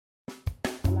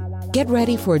Get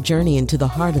ready for a journey into the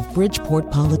heart of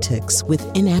Bridgeport politics with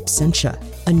In Absentia,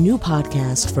 a new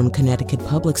podcast from Connecticut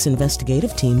Public's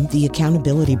investigative team, The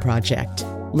Accountability Project.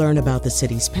 Learn about the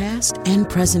city's past and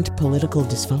present political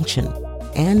dysfunction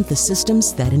and the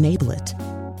systems that enable it.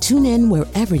 Tune in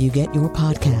wherever you get your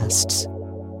podcasts.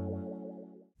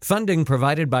 Funding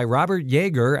provided by Robert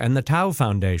Yeager and the Tao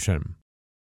Foundation.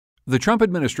 The Trump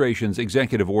administration's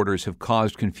executive orders have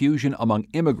caused confusion among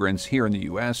immigrants here in the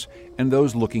U.S. and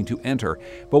those looking to enter.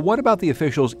 But what about the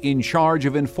officials in charge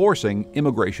of enforcing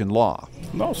immigration law?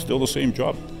 No, still the same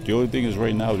job. The only thing is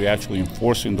right now they're actually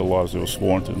enforcing the laws they were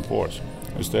sworn to enforce,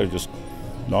 instead of just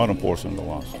not enforcing the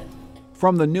laws.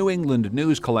 From the New England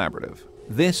News Collaborative,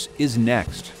 this is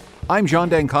Next. I'm John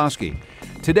Dankosky.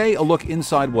 Today, a look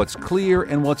inside what's clear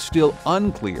and what's still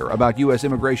unclear about U.S.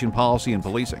 immigration policy and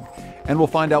policing. And we'll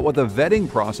find out what the vetting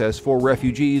process for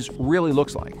refugees really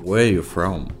looks like. Where are you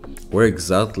from? Where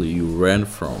exactly you ran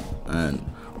from? And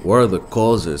what are the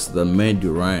causes that made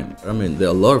you run? I mean, there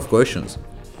are a lot of questions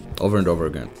over and over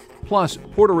again. Plus,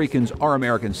 Puerto Ricans are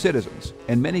American citizens,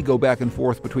 and many go back and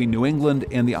forth between New England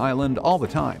and the island all the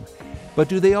time. But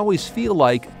do they always feel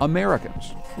like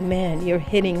Americans? Man, you're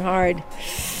hitting hard.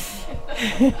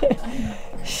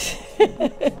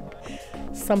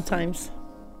 Sometimes.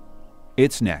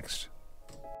 It's Next.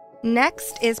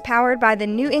 Next is powered by the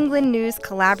New England News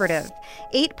Collaborative,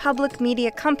 8 public media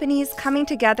companies coming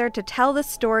together to tell the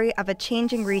story of a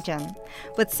changing region,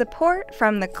 with support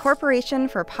from the Corporation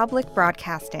for Public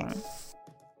Broadcasting.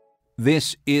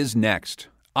 This is Next.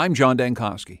 I'm John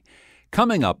Dankosky.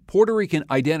 Coming up, Puerto Rican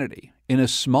identity in a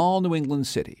small New England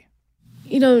city.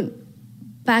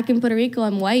 Back in Puerto Rico,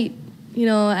 I'm white,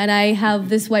 and I have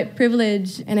this white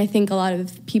privilege. And I think a lot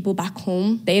of people back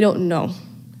home, they don't know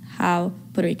how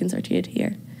Puerto Ricans are treated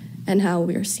here and how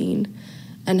we are seen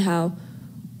and how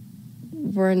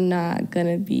we're not going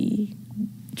to be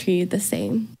treated the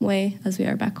same way as we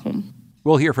are back home.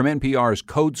 We'll hear from NPR's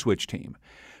Code Switch team.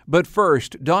 But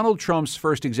first, Donald Trump's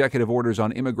first executive orders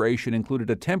on immigration included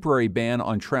a temporary ban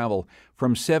on travel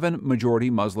from 7 majority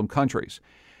Muslim countries.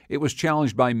 It was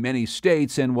challenged by many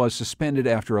states and was suspended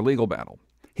after a legal battle.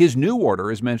 His new order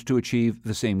is meant to achieve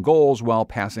the same goals while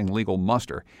passing legal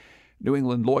muster. New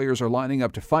England lawyers are lining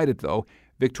up to fight it, though.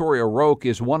 Victoria Roque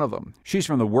is one of them. She's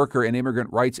from the Worker and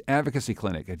Immigrant Rights Advocacy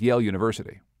Clinic at Yale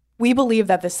University. We believe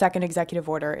that the second executive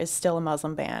order is still a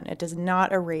Muslim ban. It does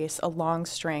not erase a long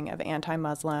string of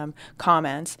anti-Muslim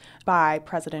comments by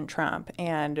President Trump,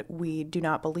 and we do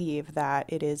not believe that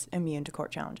it is immune to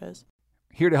court challenges.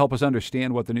 Here to help us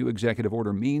understand what the new executive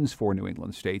order means for New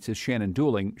England states is Shannon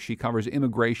Dooling. She covers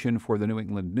immigration for the New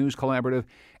England News Collaborative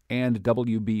and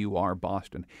WBUR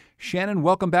Boston. Shannon,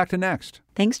 welcome back to Next.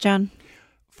 Thanks, John.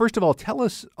 First of all, tell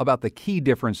us about the key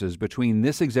differences between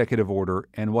this executive order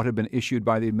and what had been issued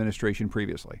by the administration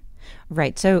previously.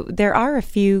 Right. So there are a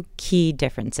few key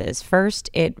differences. First,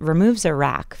 it removes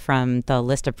Iraq from the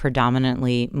list of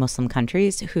predominantly Muslim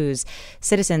countries whose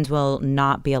citizens will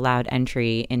not be allowed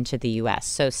entry into the U.S.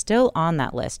 So still on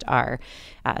that list are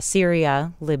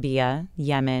Syria, Libya,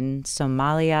 Yemen,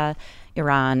 Somalia,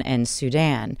 Iran, and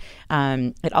Sudan.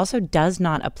 It also does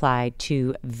not apply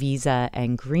to visa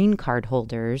and green card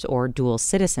holders or dual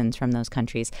citizens from those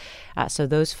countries. So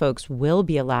those folks will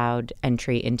be allowed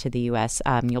entry into the U.S.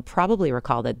 You'll probably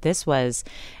recall that this was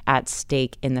at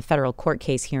stake in the federal court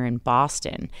case here in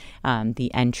Boston,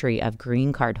 the entry of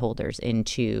green card holders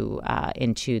into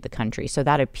the country. So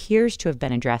that appears to have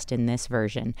been addressed in this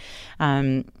version.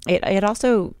 It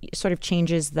also sort of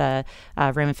changes the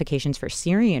ramifications for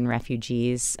Syrian refugees.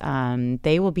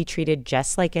 They will be treated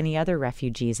just like any other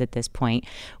refugees at this point,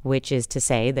 which is to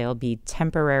say they'll be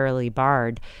temporarily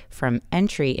barred from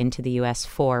entry into the U.S.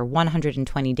 for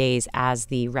 120 days as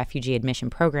the refugee admission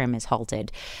program is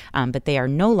halted. But they are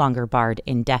no longer barred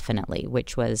indefinitely,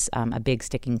 which was a big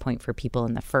sticking point for people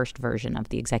in the first version of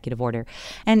the executive order.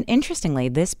 And interestingly,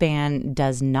 this ban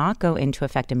does not go into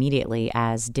effect immediately,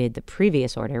 as did the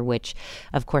previous order, which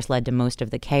of course led to most of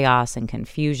the chaos and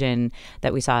confusion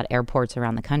that we saw at airports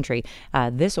around the country.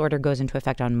 This order goes into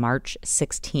effect on March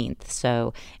 16th.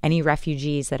 So any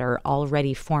refugees that are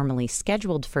already formally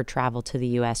scheduled for travel to the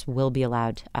U.S. will be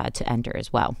allowed to enter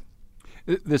as well.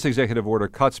 This executive order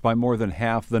cuts by more than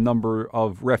half the number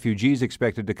of refugees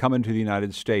expected to come into the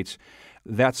United States.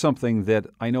 That's something that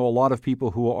I know a lot of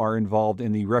people who are involved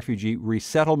in the refugee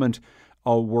resettlement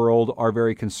world are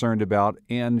very concerned about.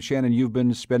 And Shannon, you've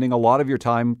been spending a lot of your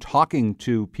time talking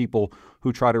to people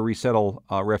who try to resettle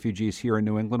refugees here in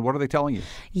New England. What are they telling you?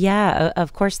 Yeah,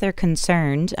 of course they're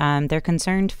concerned. They're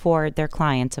concerned for their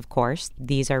clients, of course.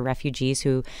 These are refugees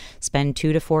who spend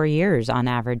 2 to 4 years on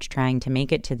average trying to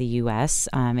make it to the U.S.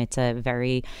 It's a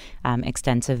very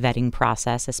extensive vetting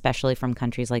process, especially from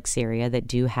countries like Syria that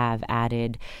do have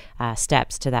added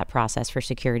steps to that process for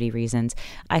security reasons.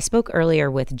 I spoke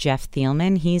earlier with Jeff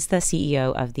Thielman. He's the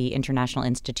CEO of the International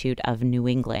Institute of New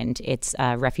England. It's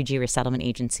a refugee resettlement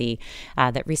agency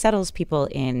that resettles people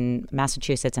in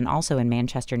Massachusetts and also in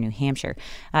Manchester, New Hampshire.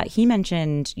 He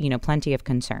mentioned, plenty of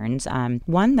concerns.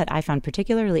 One that I found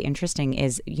particularly interesting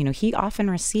is, he often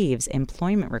receives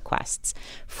employment requests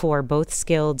for both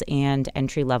skilled and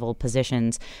entry-level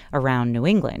positions around New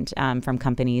England from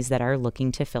companies that are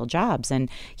looking to fill jobs. And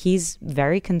he's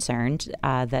very concerned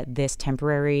that this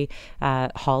temporary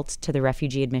halt to the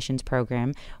refugee admissions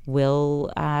program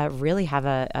will really have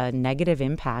a negative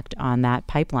impact on that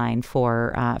pipeline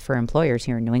for employers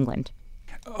here in New England.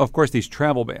 Of course, these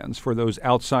travel bans for those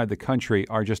outside the country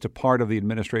are just a part of the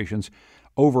administration's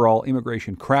overall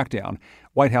immigration crackdown.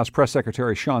 White House Press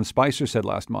Secretary Sean Spicer said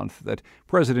last month that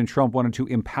President Trump wanted to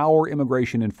empower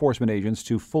immigration enforcement agents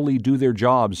to fully do their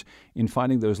jobs in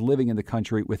finding those living in the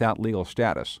country without legal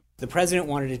status. The president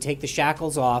wanted to take the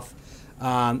shackles off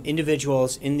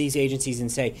individuals in these agencies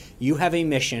and say, you have a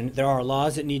mission, there are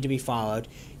laws that need to be followed,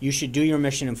 you should do your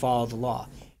mission and follow the law.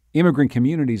 Immigrant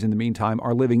communities, in the meantime,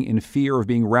 are living in fear of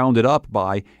being rounded up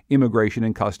by Immigration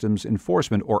and Customs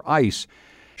Enforcement, or ICE.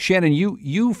 Shannon,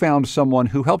 you found someone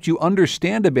who helped you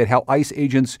understand a bit how ICE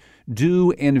agents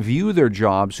do and view their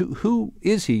jobs. Who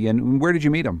is he, and where did you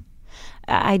meet him?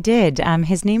 I did.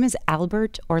 His name is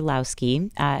Albert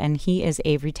Orlowski, and he is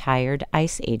a retired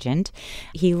ICE agent.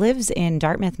 He lives in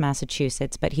Dartmouth,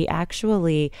 Massachusetts, but he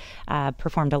actually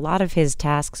performed a lot of his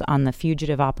tasks on the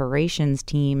fugitive operations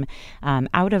team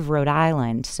out of Rhode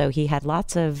Island. So he had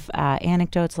lots of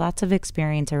anecdotes, lots of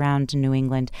experience around New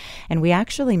England. And we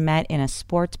actually met in a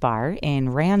sports bar in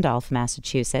Randolph,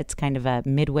 Massachusetts, kind of a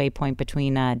midway point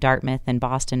between Dartmouth and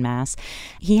Boston, Mass.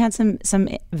 He had some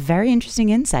very interesting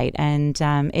insight, and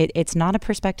it's not a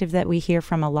perspective that we hear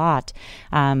from a lot.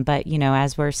 But,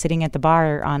 as we're sitting at the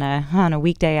bar on a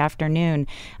weekday afternoon,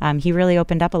 he really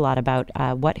opened up a lot about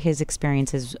what his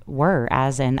experiences were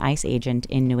as an ICE agent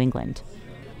in New England.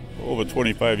 Over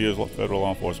 25 years of federal law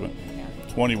enforcement,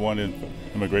 21 in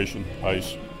immigration,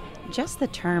 ICE. Just the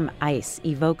term ICE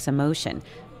evokes emotion.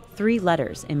 3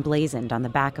 letters emblazoned on the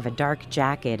back of a dark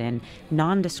jacket and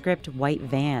nondescript white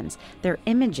vans. They're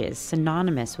images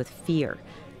synonymous with fear.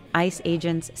 ICE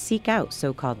agents seek out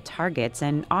so-called targets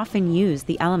and often use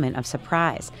the element of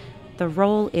surprise. The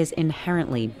role is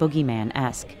inherently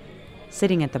boogeyman-esque.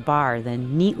 Sitting at the bar, the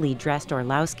neatly dressed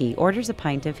Orlowski orders a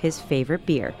pint of his favorite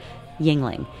beer,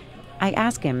 Yuengling. I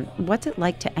ask him, what's it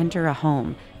like to enter a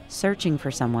home, searching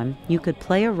for someone you could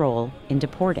play a role in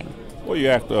deporting? Well, you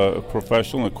act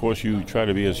professional. Of course, you try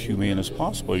to be as humane as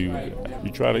possible. You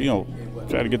try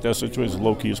to get that situation as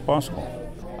low-key as possible.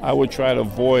 I would try to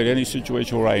avoid any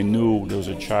situation where I knew there was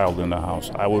a child in the house.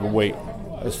 I would wait.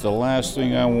 That's the last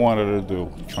thing I wanted to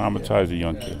do, traumatize a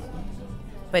young kid.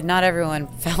 But not everyone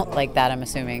felt like that, I'm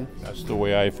assuming. That's the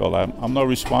way I felt. I'm not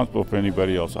responsible for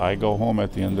anybody else. I go home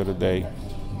at the end of the day.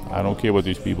 I don't care what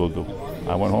these people do.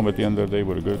 I went home at the end of the day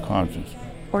with a good conscience.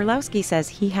 Orlowski says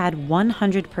he had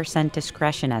 100%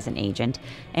 discretion as an agent,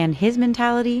 and his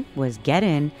mentality was get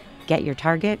in, get your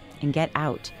target, and get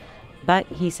out. But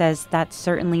he says that's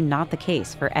certainly not the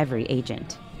case for every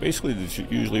agent. Basically, there's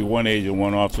usually one agent,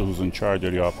 one officer who's in charge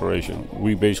of the operation.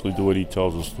 We basically do what he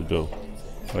tells us to do.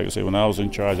 Like I say, when I was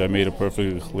in charge, I made it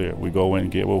perfectly clear. We go in,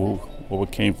 get what we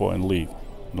came for, and leave.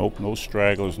 Nope, no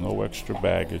stragglers, no extra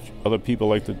baggage. Other people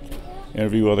like to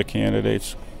interview other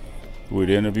candidates.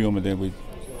 We'd interview them, and then we'd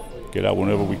get out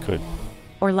whenever we could.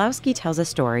 Orlowski tells a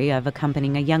story of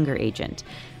accompanying a younger agent.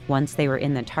 Once they were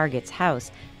in the target's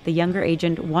house, the younger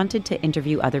agent wanted to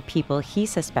interview other people he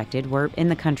suspected were in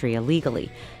the country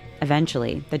illegally.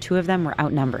 Eventually, the two of them were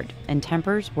outnumbered, and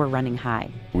tempers were running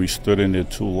high. We stood in there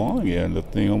too long, and the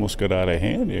thing almost got out of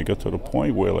hand. It got to the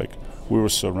point where, we were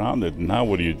surrounded. Now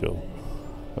what do you do?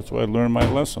 That's why I learned my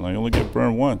lesson. I only get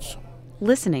burned once.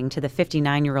 Listening to the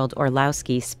 59-year-old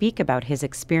Orlowski speak about his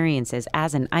experiences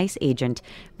as an ICE agent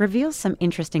reveals some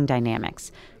interesting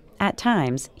dynamics. At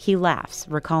times, he laughs,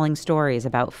 recalling stories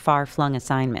about far-flung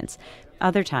assignments.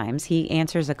 Other times, he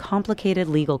answers a complicated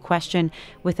legal question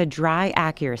with a dry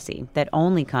accuracy that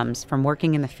only comes from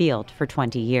working in the field for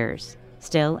 20 years.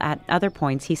 Still, at other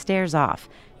points, he stares off,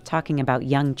 talking about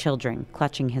young children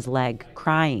clutching his leg,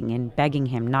 crying and begging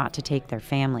him not to take their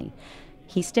family.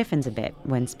 He stiffens a bit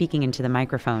when speaking into the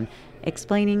microphone,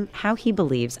 explaining how he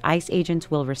believes ICE agents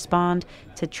will respond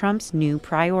to Trump's new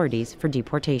priorities for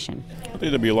deportation. I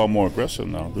think they'll be a lot more aggressive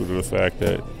now due to the fact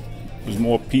that there's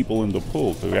more people in the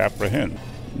pool to apprehend,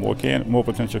 more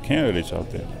potential candidates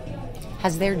out there.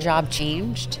 Has their job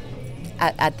changed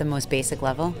at the most basic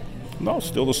level? No, it's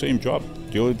still the same job.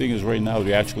 The only thing is right now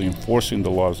they're actually enforcing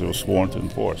the laws they were sworn to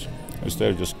enforce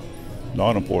instead of just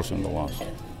not enforcing the laws.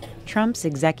 Trump's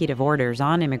executive orders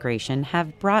on immigration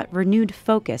have brought renewed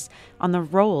focus on the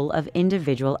role of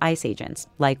individual ICE agents,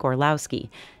 like Orlowski.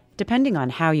 Depending on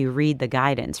how you read the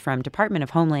guidance from Department of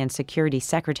Homeland Security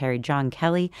Secretary John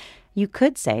Kelly, you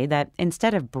could say that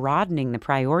instead of broadening the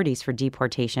priorities for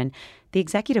deportation, the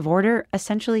executive order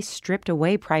essentially stripped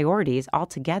away priorities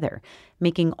altogether,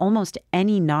 making almost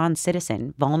any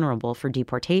non-citizen vulnerable for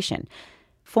deportation.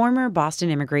 Former Boston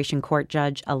Immigration Court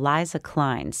Judge Eliza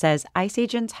Klein says ICE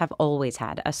agents have always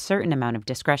had a certain amount of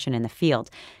discretion in the field,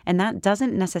 and that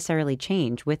doesn't necessarily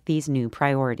change with these new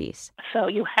priorities. So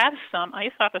you have some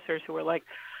ICE officers who are like,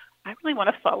 I really want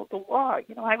to follow the law.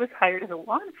 I was hired as a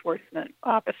law enforcement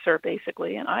officer,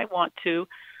 basically, and I want to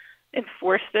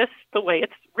enforce this the way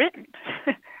it's written.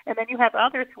 And then you have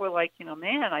others who are like,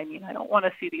 man, I don't want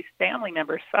to see these family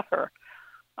members suffer.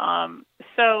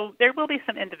 So there will be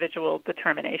some individual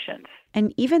determinations.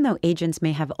 And even though agents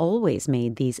may have always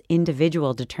made these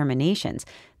individual determinations,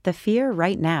 the fear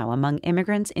right now among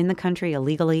immigrants in the country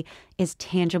illegally is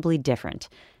tangibly different.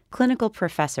 Clinical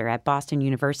professor at Boston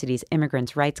University's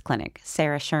Immigrants' Rights Clinic,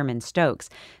 Sarah Sherman Stokes,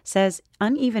 says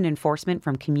uneven enforcement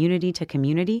from community to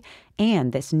community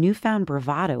and this newfound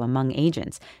bravado among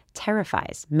agents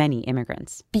terrifies many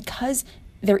immigrants. Because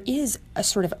there is a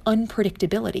sort of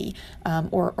unpredictability,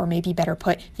 or maybe better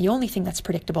put, the only thing that's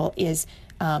predictable is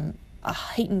a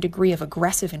heightened degree of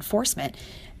aggressive enforcement,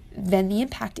 then the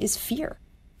impact is fear.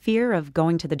 Fear of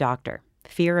going to the doctor,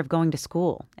 fear of going to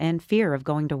school, and fear of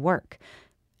going to work.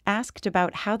 Asked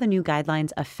about how the new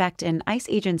guidelines affect an ICE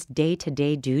agent's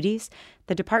day-to-day duties,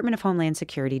 the Department of Homeland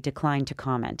Security declined to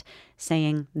comment,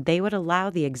 saying they would allow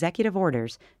the executive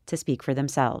orders to speak for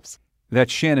themselves. That's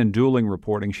Shannon Dooling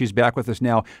reporting. She's back with us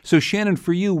now. So, Shannon,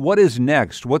 for you, what is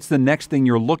next? What's the next thing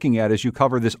you're looking at as you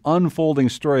cover this unfolding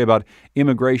story about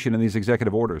immigration and these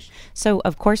executive orders? So,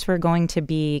 of course, we're going to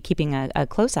be keeping a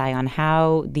close eye on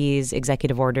how these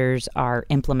executive orders are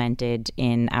implemented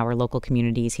in our local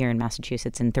communities here in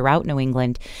Massachusetts and throughout New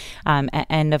England.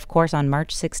 And, of course, on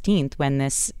March 16th, when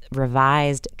this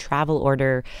revised travel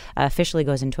order officially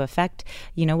goes into effect,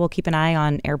 we'll keep an eye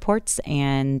on airports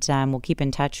and we'll keep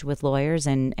in touch with lawyers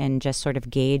and just sort of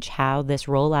gauge how this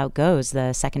rollout goes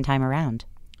the second time around.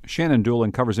 Shannon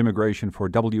Dooling covers immigration for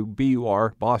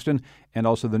WBUR Boston and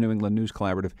also the New England News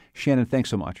Collaborative. Shannon,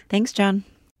 thanks so much. Thanks, John.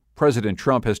 President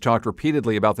Trump has talked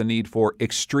repeatedly about the need for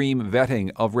extreme vetting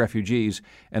of refugees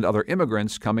and other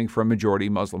immigrants coming from majority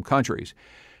Muslim countries.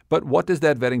 But what does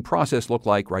that vetting process look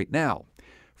like right now?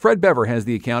 Fred Bever has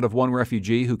the account of one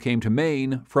refugee who came to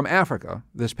Maine from Africa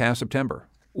this past September.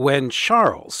 When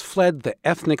Charles fled the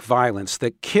ethnic violence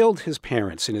that killed his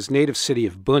parents in his native city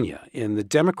of Bunia in the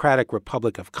Democratic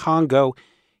Republic of Congo,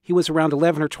 he was around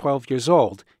 11 or 12 years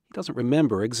old. He doesn't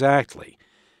remember exactly.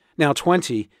 Now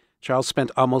 20, Charles spent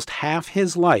almost half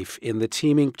his life in the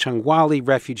teeming Changwali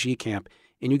refugee camp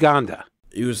in Uganda.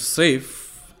 It was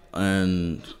safe,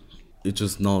 and it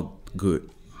was not good.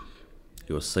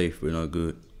 It was safe, but not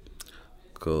good.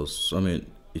 Because,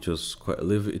 it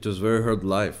was very hard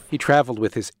life. He traveled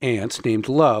with his aunt named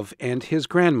Love and his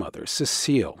grandmother,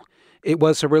 Cecile. It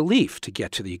was a relief to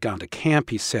get to the Uganda camp,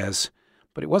 he says,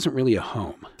 but it wasn't really a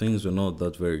home. Things were not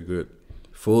that very good.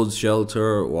 Food,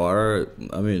 shelter, water.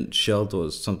 Shelter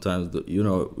was sometimes,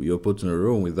 you're put in a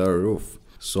room without a roof.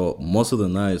 So most of the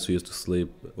nights we used to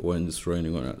sleep when it's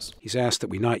raining on us. He's asked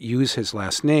that we not use his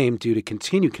last name due to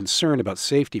continued concern about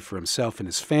safety for himself and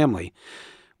his family.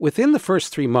 Within the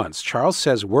first 3 months, Charles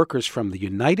says workers from the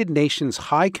United Nations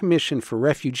High Commission for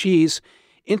Refugees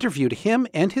interviewed him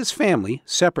and his family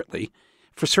separately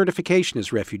for certification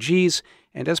as refugees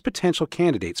and as potential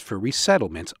candidates for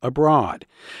resettlement abroad.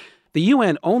 The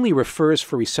UN only refers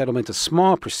for resettlement a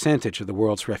small percentage of the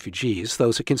world's refugees,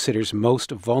 those it considers most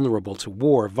vulnerable to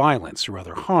war, violence, or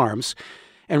other harms,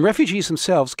 and refugees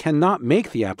themselves cannot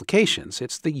make the applications.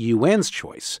 It's the UN's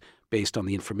choice, based on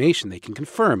the information they can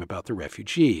confirm about the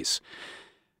refugees.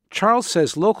 Charles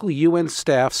says local UN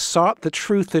staff sought the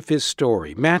truth of his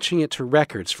story, matching it to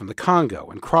records from the Congo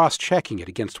and cross-checking it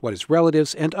against what his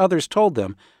relatives and others told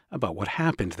them about what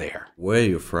happened there. Where are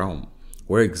you from?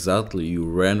 Where exactly you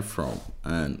ran from?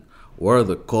 And what are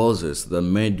the causes that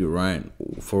made you run?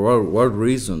 For what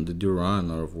reason did you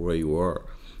run out of where you were?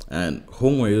 And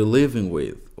whom are you living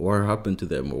with? What happened to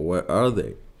them? Where are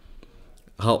they?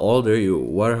 How old are you?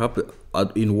 What happened?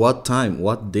 In what time?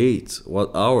 What dates?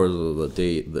 What hours of the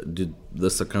day? Did the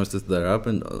circumstances that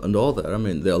happened? And all that. I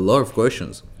mean, there are a lot of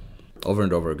questions over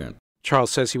and over again.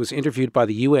 Charles says he was interviewed by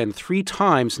the UN 3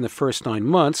 times in the first 9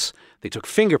 months. They took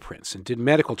fingerprints and did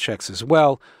medical checks as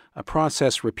well, a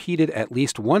process repeated at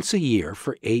least once a year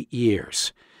for 8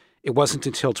 years. It wasn't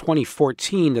until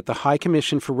 2014 that the High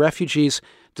Commission for Refugees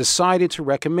decided to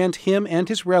recommend him and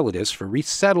his relatives for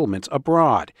resettlement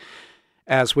abroad.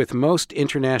 As with most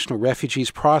international refugees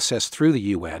processed through the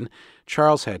UN,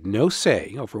 Charles had no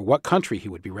say over what country he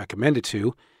would be recommended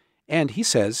to, and he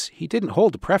says he didn't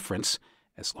hold a preference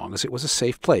as long as it was a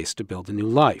safe place to build a new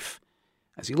life.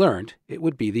 As he learned, it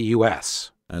would be the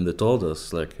U.S. And they told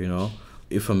us,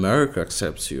 if America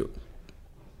accepts you,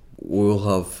 we will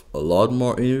have a lot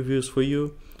more interviews for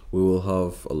you. We will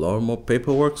have a lot more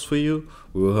paperwork for you.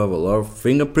 We will have a lot of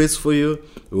fingerprints for you.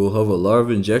 We will have a lot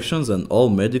of injections and all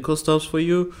medical stuff for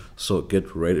you. So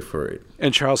get ready for it.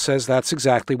 And Charles says that's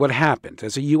exactly what happened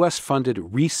as a U.S.-funded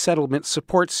resettlement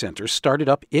support center started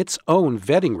up its own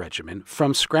vetting regimen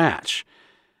from scratch.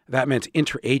 That meant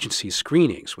interagency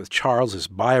screenings with Charles's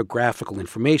biographical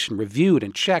information reviewed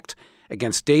and checked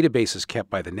against databases kept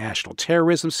by the National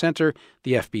Terrorism Center,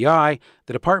 the FBI,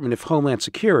 the Department of Homeland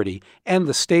Security, and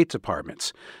the State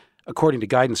Departments. According to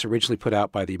guidance originally put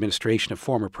out by the administration of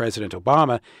former President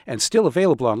Obama and still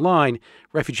available online,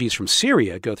 refugees from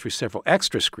Syria go through several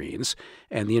extra screens,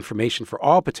 and the information for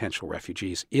all potential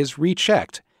refugees is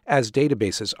rechecked as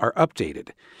databases are updated.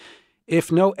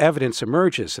 If no evidence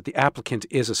emerges that the applicant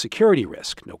is a security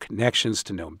risk, no connections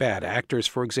to known bad actors,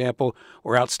 for example,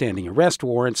 or outstanding arrest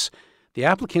warrants, the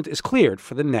applicant is cleared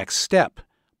for the next step,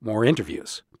 more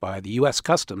interviews by the U.S.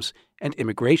 Customs and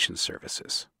Immigration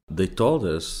Services. They told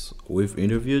us, we've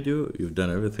interviewed you, you've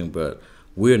done everything, but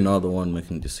we're not the one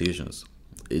making decisions.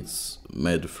 It's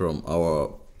made from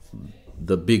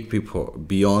the big people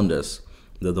beyond us,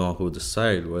 they're the one who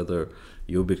decide whether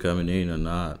you'll be coming in or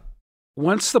not.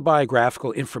 Once the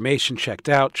biographical information checked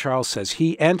out, Charles says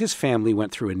he and his family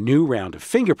went through a new round of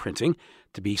fingerprinting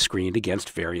to be screened against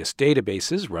various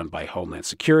databases run by Homeland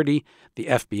Security, the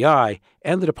FBI,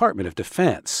 and the Department of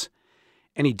Defense.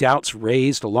 Any doubts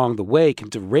raised along the way can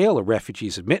derail a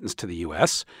refugee's admittance to the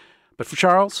U.S., but for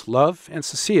Charles, Love, and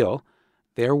Cecile,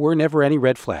 there were never any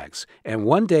red flags, and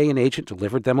one day an agent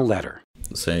delivered them a letter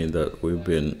saying that we've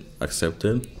been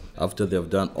accepted after they've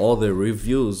done all their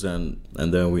reviews, and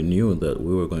then we knew that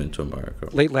we were going to America.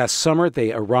 Late last summer,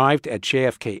 they arrived at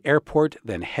JFK Airport,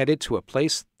 then headed to a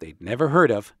place they'd never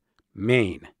heard of,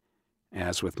 Maine.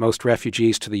 As with most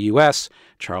refugees to the U.S.,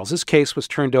 Charles's case was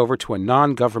turned over to a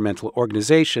non-governmental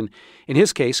organization, in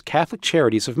his case, Catholic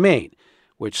Charities of Maine,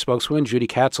 which spokeswoman Judy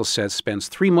Katzel says spends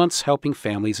 3 months helping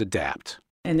families adapt.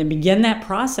 And then begin that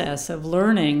process of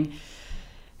learning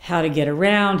how to get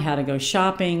around, how to go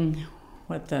shopping,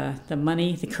 what the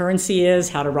money, the currency is,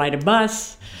 how to ride a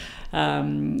bus,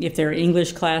 if there are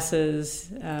English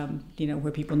classes,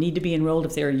 where people need to be enrolled.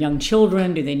 If there are young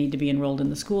children, do they need to be enrolled in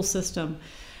the school system?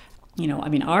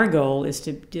 Our goal is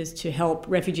to help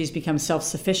refugees become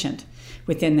self-sufficient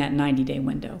within that 90-day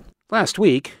window. Last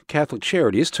week, Catholic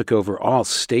Charities took over all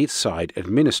stateside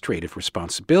administrative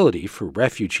responsibility for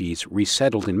refugees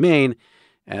resettled in Maine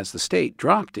as the state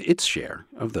dropped its share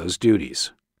of those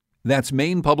duties. That's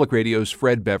Maine Public Radio's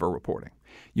Fred Bever reporting.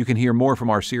 You can hear more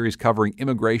from our series covering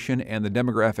immigration and the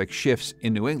demographic shifts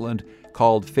in New England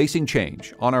called Facing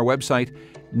Change on our website,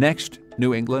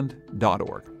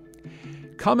 nextnewengland.org.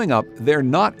 Coming up, they're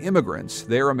not immigrants,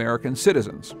 they're American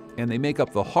citizens, and they make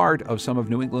up the heart of some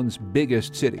of New England's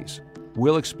biggest cities.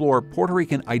 We'll explore Puerto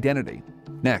Rican identity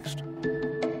next.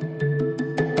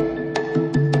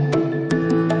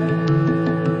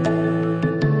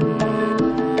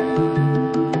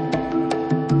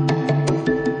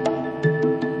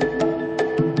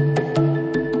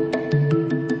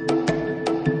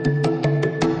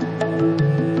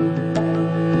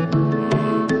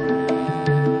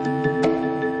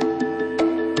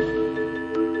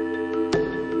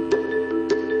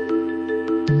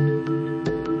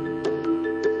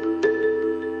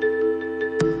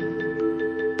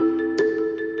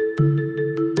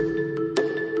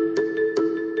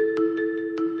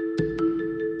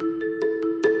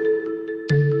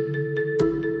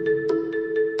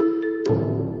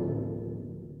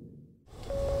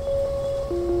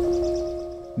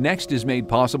 Next is made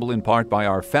possible in part by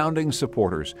our founding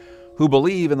supporters who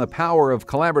believe in the power of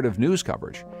collaborative news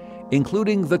coverage,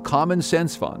 including the Common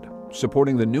Sense Fund,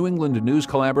 supporting the New England News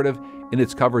Collaborative in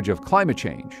its coverage of climate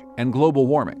change and global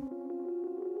warming.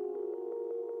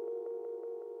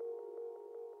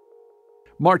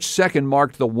 March 2nd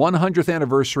marked the 100th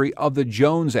anniversary of the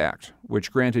Jones Act,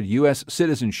 which granted U.S.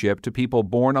 citizenship to people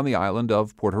born on the island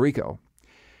of Puerto Rico.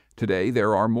 Today,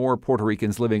 there are more Puerto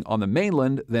Ricans living on the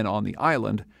mainland than on the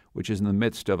island, which is in the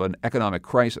midst of an economic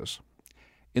crisis.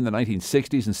 In the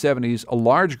 1960s and 70s, a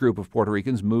large group of Puerto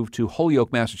Ricans moved to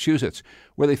Holyoke, Massachusetts,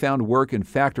 where they found work in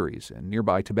factories and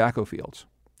nearby tobacco fields.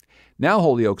 Now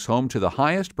Holyoke's home to the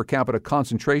highest per capita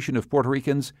concentration of Puerto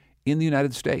Ricans in the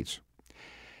United States.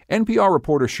 NPR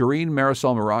reporter Shireen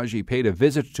Marisol Meraji paid a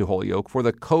visit to Holyoke for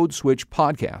the Code Switch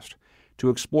podcast to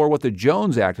explore what the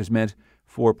Jones Act has meant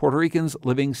for Puerto Ricans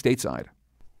living stateside.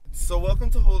 So welcome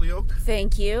to Holyoke.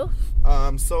 Thank you.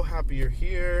 I'm so happy you're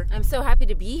here. I'm so happy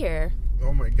to be here.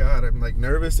 Oh my God, I'm like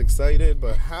nervous, excited,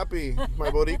 but happy.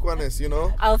 My Boricuaness, you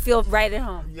know? I'll feel right at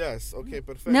home. Yes, okay,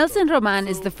 perfect. Nelson Roman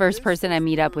is the first person I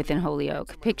meet up with in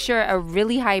Holyoke. Picture a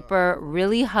really hyper,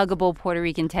 really huggable Puerto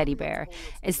Rican teddy bear.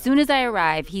 As soon as I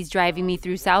arrive, he's driving me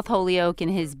through South Holyoke in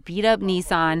his beat-up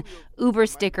Nissan, Uber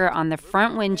sticker on the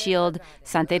front windshield,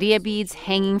 Santeria beads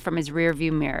hanging from his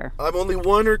rearview mirror. I'm only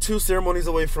 1 or 2 ceremonies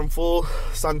away from full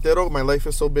Santero. My life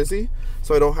is so busy,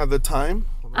 so I don't have the time.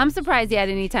 I'm surprised he had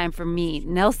any time for me.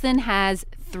 Nelson has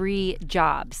 3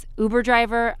 jobs: Uber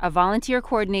driver, a volunteer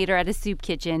coordinator at a soup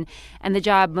kitchen, and the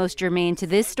job most germane to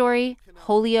this story,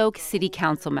 Holyoke City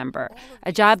Council member,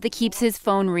 a job that keeps his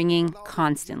phone ringing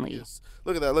constantly.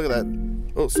 Look at that, look at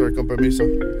that. Oh, sorry, con permiso.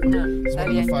 It's one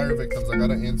of the fire victims. I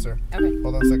gotta answer. Okay.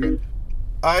 Hold on a second.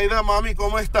 Aida, mami,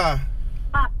 ¿cómo está?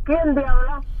 ¿Quién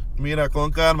diablo? Mira,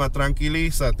 con calma,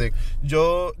 tranquilízate.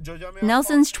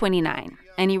 Nelson's 29,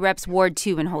 and he reps Ward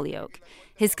 2 in Holyoke.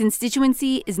 His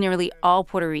constituency is nearly all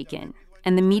Puerto Rican,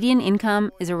 and the median income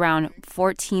is around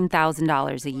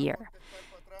 $14,000 a year.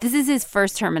 This is his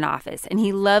first term in office, and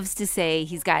he loves to say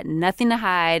he's got nothing to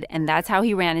hide, and that's how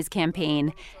he ran his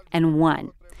campaign and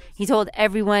won. He told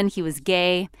everyone he was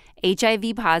gay,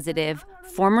 HIV positive,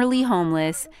 formerly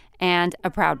homeless, and a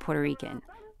proud Puerto Rican.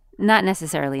 Not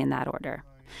necessarily in that order.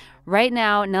 Right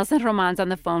now, Nelson Roman's on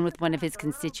the phone with one of his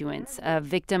constituents, a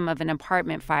victim of an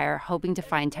apartment fire, hoping to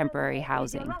find temporary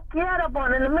housing.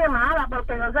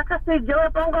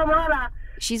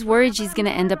 She's worried she's going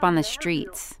to end up on the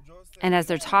streets. And as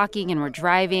they're talking and we're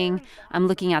driving, I'm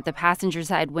looking out the passenger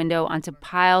side window onto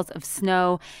piles of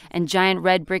snow and giant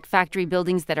red brick factory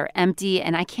buildings that are empty,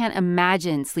 and I can't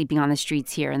imagine sleeping on the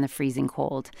streets here in the freezing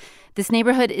cold. This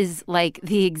neighborhood is like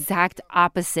the exact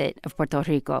opposite of Puerto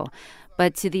Rico.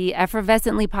 But to the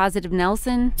effervescently positive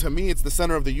Nelson... To me, it's the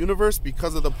center of the universe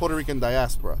because of the Puerto Rican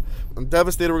diaspora. I'm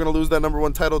devastated we're going to lose that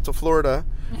 #1 title to Florida.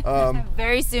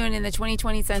 Very soon in the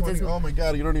 2020 census. Oh my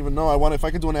God, you don't even know. If I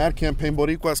could do an ad campaign,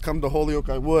 Boricuas come to Holyoke,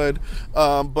 I would.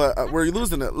 But we're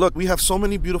losing it. Look, we have so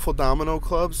many beautiful domino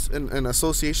clubs and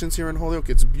associations here in Holyoke.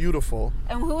 It's beautiful.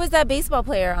 And who was that baseball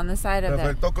player on the side of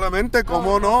that? Perfecto Clemente,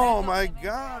 como no? Oh my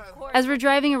God. As we're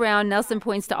driving around, Nelson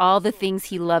points to all the things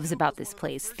he loves about this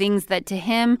place, things that to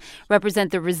him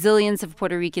represent the resilience of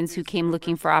Puerto Ricans who came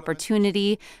looking for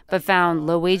opportunity but found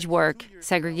low-wage work,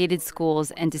 segregated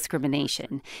schools, and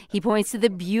discrimination. He points to the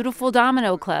beautiful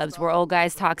domino clubs where old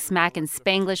guys talk smack in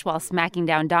Spanglish while smacking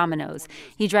down dominoes.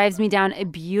 He drives me down a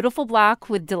beautiful block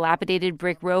with dilapidated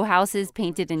brick row houses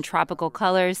painted in tropical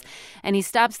colors, and he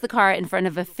stops the car in front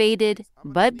of a faded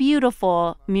but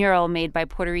beautiful mural made by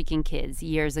Puerto Rican kids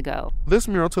years ago. This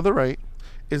mural to the right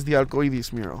is the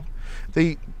Arcoiris mural.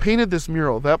 They painted this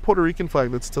mural, that Puerto Rican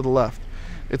flag that's to the left.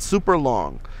 It's super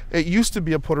long. It used to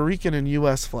be a Puerto Rican and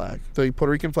U.S. flag. The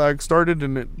Puerto Rican flag started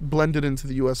and it blended into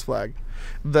the U.S. flag.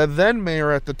 The then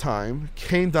mayor at the time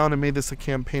came down and made this a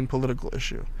campaign political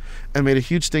issue and made a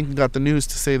huge stink and got the news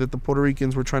to say that the Puerto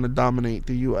Ricans were trying to dominate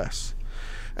the U.S.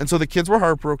 And so the kids were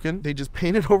heartbroken. They just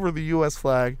painted over the U.S.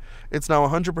 flag. It's now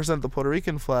 100% the Puerto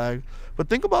Rican flag. But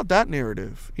think about that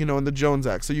narrative, in the Jones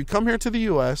Act. So you come here to the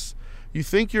U.S., you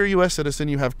think you're a U.S. citizen,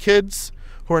 you have kids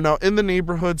who are now in the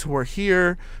neighborhoods, who are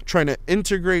here, trying to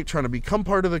integrate, trying to become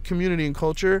part of the community and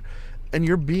culture, and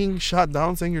you're being shot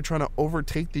down saying you're trying to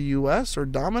overtake the U.S. or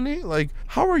dominate? Like,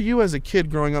 how are you as a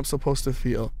kid growing up supposed to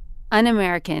feel?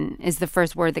 Un-American is the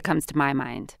first word that comes to my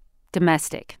mind.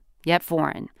 Domestic, yet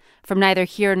foreign. From neither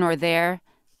here nor there,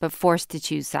 but forced to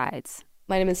choose sides.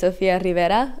 My name is Sofia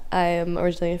Rivera. I am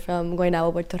originally from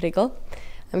Guaynabo, Puerto Rico.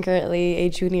 I'm currently a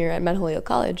junior at Mount Holyoke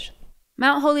College.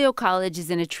 Mount Holyoke College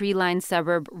is in a tree-lined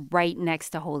suburb right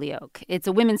next to Holyoke. It's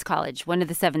a women's college, one of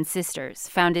the Seven Sisters,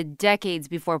 founded decades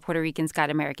before Puerto Ricans got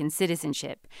American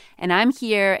citizenship. And I'm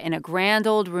here in a grand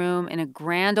old room in a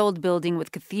grand old building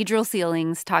with cathedral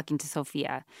ceilings talking to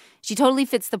Sophia. She totally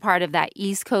fits the part of that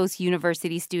East Coast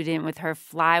university student with her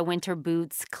fly winter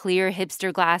boots, clear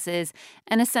hipster glasses,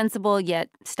 and a sensible yet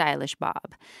stylish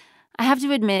bob. I have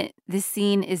to admit, this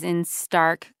scene is in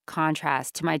stark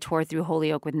contrast to my tour through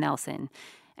Holyoke with Nelson.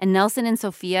 And Nelson and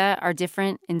Sofia are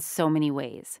different in so many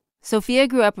ways. Sofia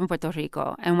grew up in Puerto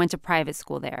Rico and went to private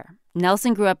school there.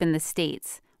 Nelson grew up in the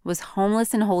States, was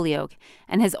homeless in Holyoke,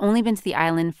 and has only been to the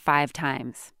island 5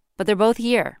 times. But they're both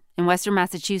here in Western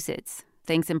Massachusetts,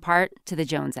 thanks in part to the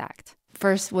Jones Act.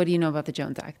 First, what do you know about the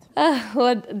Jones Act?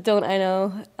 What don't I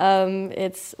know?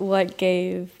 It's what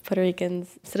gave Puerto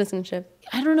Ricans citizenship.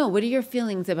 I don't know. What are your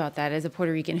feelings about that as a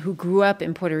Puerto Rican who grew up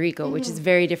in Puerto Rico, which is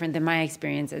very different than my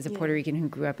experience as a Puerto Rican who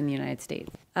grew up in the United States?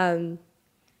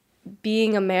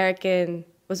 Being American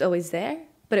was always there,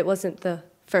 but it wasn't the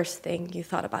first thing you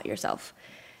thought about yourself.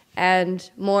 And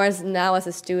more now as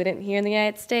a student here in the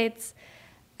United States,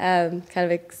 kind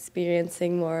of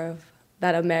experiencing more of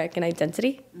that American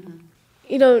identity. Mm-hmm.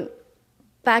 You know,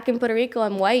 back in Puerto Rico,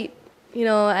 I'm white, you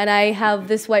know, and I have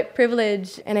this white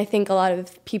privilege, and I think a lot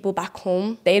of people back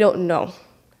home, they don't know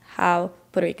how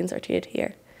Puerto Ricans are treated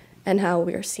here and how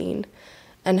we're seen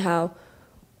and how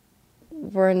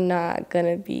we're not going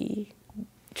to be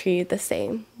treated the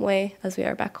same way as we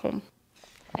are back home.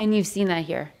 And you've seen that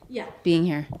here? Yeah. Being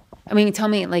here? I mean, tell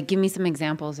me, give me some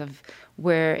examples of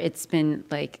where it's been,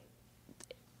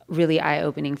 really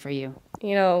eye-opening for you.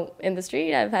 You know, in the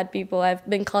street, I've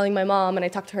been calling my mom, and I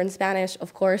talk to her in Spanish,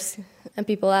 of course, and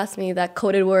people ask me that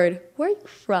coded word, where are you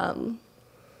from?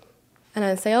 And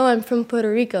I say, oh, I'm from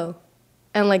Puerto Rico.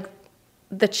 And,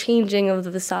 the changing of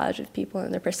the visage of people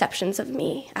and their perceptions of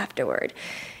me afterward,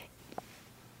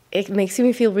 it makes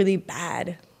me feel really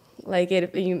bad.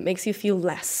 It makes you feel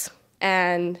less.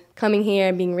 And coming here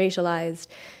and being racialized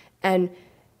and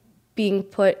being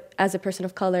put as a person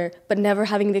of color, but never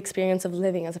having the experience of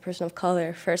living as a person of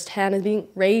color firsthand, and being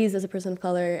raised as a person of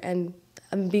color and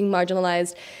being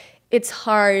marginalized, it's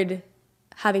hard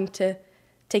having to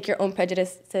take your own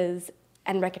prejudices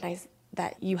and recognize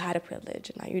that you had a privilege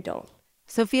and now you don't.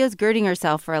 Sofia's girding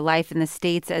herself for a life in the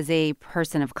States as a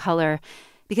person of color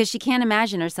because she can't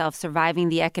imagine herself surviving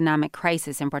the economic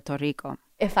crisis in Puerto Rico.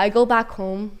 If I go back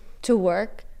home to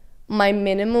work, my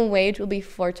minimum wage will be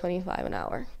 $4.25 an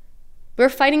hour. We're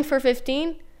fighting for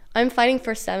 $15. I'm fighting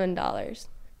for $7.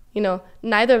 You know,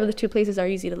 neither of the two places are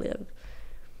easy to live.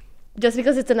 Just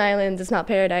because it's an island, it's not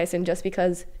paradise, and just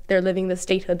because they're living the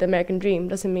statehood, the American dream,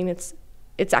 doesn't mean it's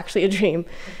actually a dream.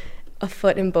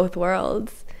 Afoot in both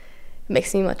worlds. It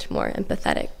makes me much more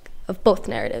empathetic of both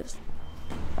narratives.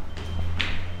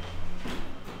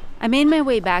 I made my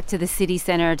way back to the city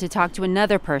center to talk to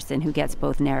another person who gets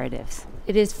both narratives.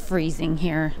 It is freezing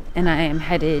here, and I am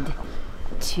headed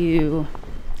to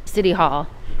City Hall,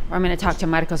 where I'm going to talk to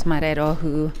Marcos Marrero,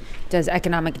 who does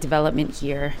economic development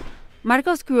here.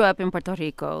 Marcos grew up in Puerto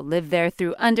Rico, lived there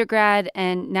through undergrad,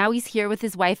 and now he's here with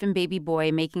his wife and baby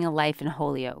boy making a life in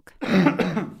Holyoke.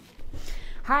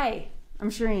 Hi,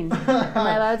 I'm Shireen. Am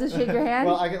I allowed to shake your hand?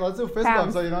 Well, let's do fist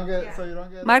bump so you don't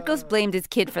get. Marcos blamed his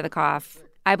kid for the cough.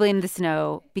 I blamed the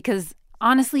snow because,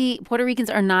 honestly, Puerto Ricans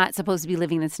are not supposed to be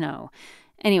living in the snow.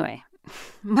 Anyway,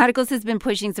 Marcos has been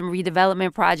pushing some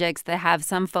redevelopment projects that have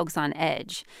some folks on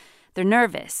edge. They're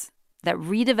nervous that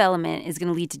redevelopment is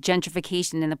going to lead to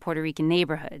gentrification in the Puerto Rican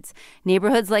neighborhoods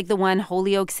like the one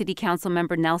Holyoke City Council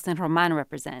member Nelson Roman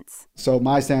represents. So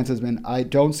my stance has been, I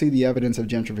don't see the evidence of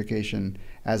gentrification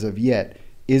as of yet.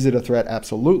 Is it a threat?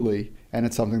 Absolutely. And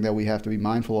it's something that we have to be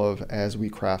mindful of as we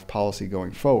craft policy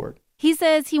going forward. He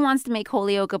says he wants to make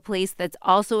Holyoke a place that's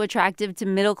also attractive to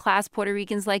middle-class Puerto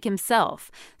Ricans like himself,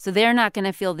 so they're not going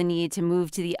to feel the need to move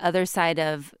to the other side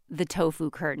of the tofu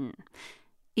curtain.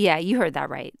 Yeah, you heard that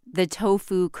right. The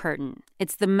tofu curtain.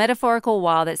 It's the metaphorical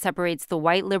wall that separates the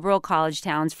white liberal college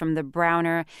towns from the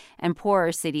browner and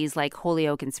poorer cities like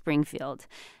Holyoke and Springfield.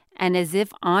 And as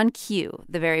if on cue,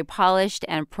 the very polished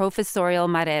and professorial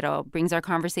Marrero brings our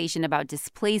conversation about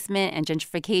displacement and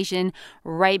gentrification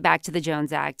right back to the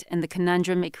Jones Act and the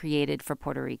conundrum it created for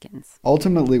Puerto Ricans.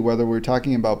 Ultimately, whether we're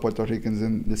talking about Puerto Ricans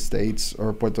in the States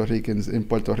or Puerto Ricans in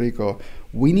Puerto Rico,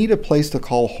 we need a place to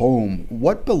call home.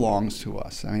 What belongs to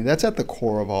us? I mean, that's at the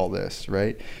core of all this,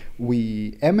 right?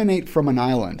 We emanate from an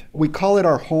island. We call it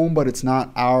our home, but it's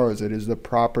not ours. It is the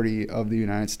property of the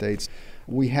United States.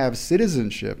 We have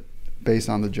citizenship based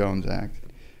on the Jones Act,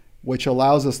 which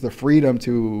allows us the freedom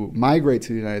to migrate to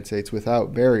the United States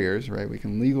without barriers, right? We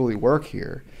can legally work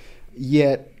here.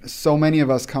 Yet, so many of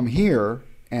us come here,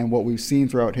 and what we've seen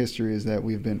throughout history is that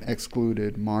we've been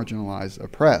excluded, marginalized,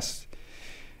 oppressed.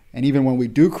 And even when we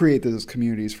do create those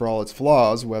communities for all its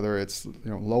flaws, whether it's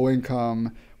low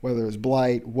income, whether it's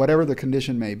blight, whatever the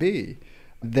condition may be,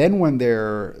 then when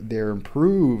they're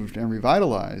improved and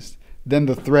revitalized, then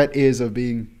the threat is of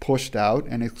being pushed out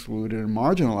and excluded and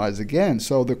marginalized again.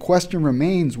 So the question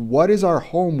remains, what is our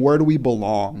home? Where do we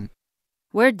belong?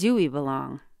 Where do we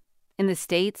belong? In the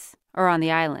States or on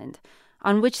the island?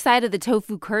 On which side of the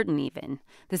tofu curtain, even?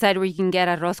 The side where you can get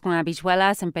arroz con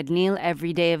habichuelas and pernil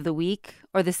every day of the week?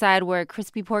 Or the side where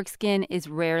crispy pork skin is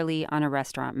rarely on a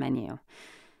restaurant menu?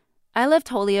 I left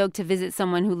Holyoke to visit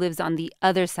someone who lives on the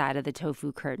other side of the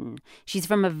tofu curtain. She's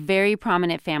from a very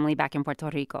prominent family back in Puerto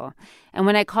Rico. And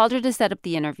when I called her to set up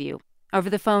the interview, over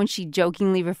the phone, she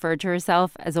jokingly referred to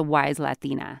herself as a wise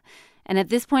Latina. And at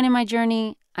this point in my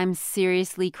journey, I'm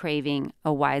seriously craving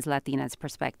a wise Latina's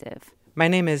perspective. My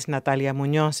name is Natalia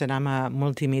Munoz, and I'm a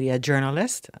multimedia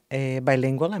journalist,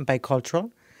 bilingual and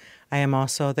bicultural. I am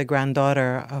also the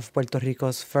granddaughter of Puerto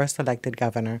Rico's first elected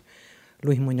governor,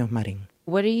 Luis Muñoz Marín.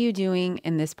 What are you doing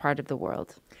in this part of the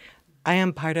world? I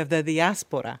am part of the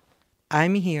diaspora.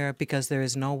 I'm here because there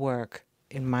is no work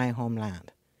in my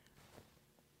homeland.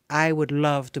 I would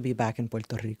love to be back in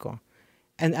Puerto Rico.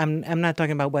 And I'm not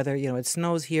talking about whether, it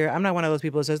snows here. I'm not one of those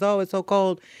people who says, oh, it's so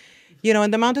cold.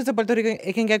 In the mountains of Puerto Rico,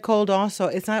 it can get cold also.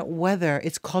 It's not weather,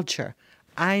 it's culture.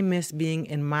 I miss being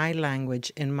in my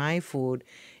language, in my food,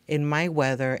 in my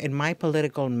weather, in my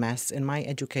political mess, in my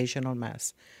educational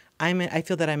mess. I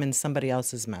feel that I'm in somebody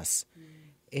else's mess.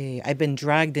 I've been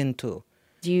dragged into.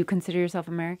 Do you consider yourself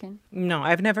American? No,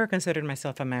 I've never considered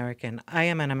myself American. I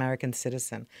am an American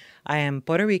citizen. I am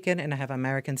Puerto Rican and I have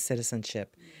American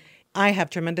citizenship. I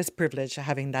have tremendous privilege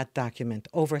having that document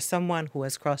over someone who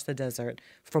has crossed the desert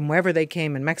from wherever they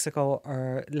came in Mexico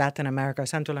or Latin America or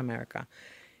Central America.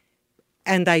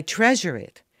 And I treasure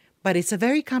it. But it's a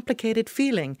very complicated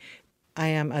feeling. I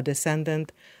am a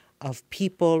descendant of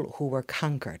people who were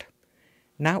conquered.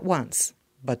 Not once,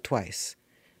 but twice.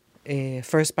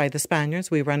 First by the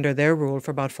Spaniards. We were under their rule for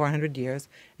about 400 years,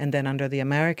 and then under the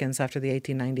Americans after the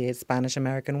 1898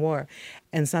 Spanish-American War.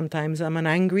 And sometimes I'm an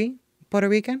angry Puerto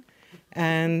Rican,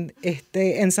 and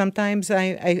sometimes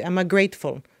I'm a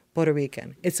grateful Puerto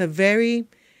Rican. It's a very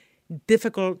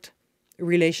difficult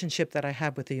relationship that I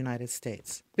have with the United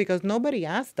States because nobody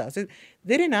asked us. They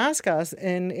didn't ask us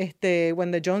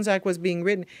when the Jones Act was being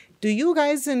written, do you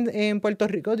guys in Puerto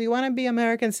Rico, do you want to be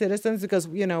American citizens? Because,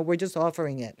 we're just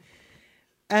offering it.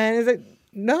 And it's like,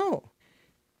 no.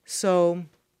 So,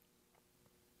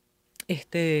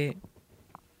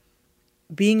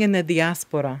 being in the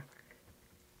diaspora,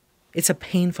 it's a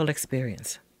painful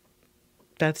experience.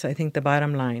 That's, I think, the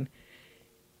bottom line.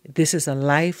 This is a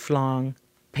lifelong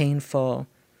painful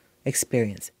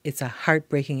experience. It's a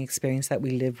heartbreaking experience that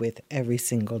we live with every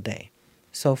single day.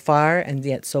 So far and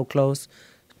yet so close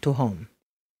to home.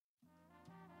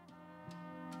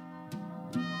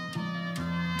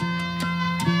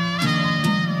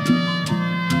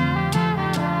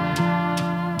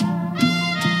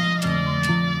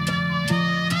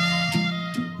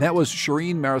 That was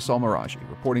Shireen Marisol Meraji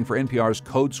reporting for NPR's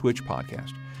Code Switch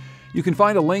podcast. You can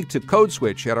find a link to Code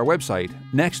Switch at our website,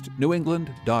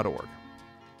 nextnewengland.org.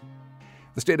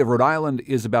 The state of Rhode Island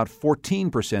is about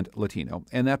 14% Latino,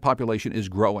 and that population is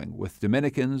growing, with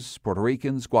Dominicans, Puerto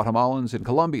Ricans, Guatemalans, and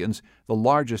Colombians the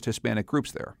largest Hispanic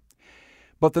groups there.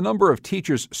 But the number of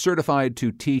teachers certified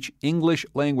to teach English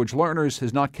language learners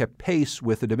has not kept pace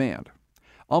with the demand.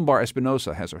 Ambar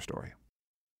Espinosa has our story.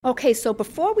 Okay, so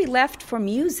before we left for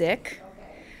music,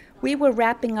 we were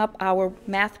wrapping up our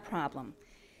math problem.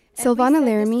 Silvana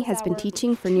Laramie has been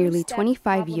teaching for nearly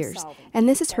 25 years, and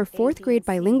this is her fourth grade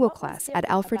bilingual class at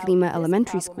Alfred Lima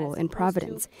Elementary School in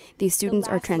Providence. These students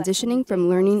are transitioning from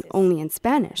learning only in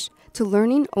Spanish to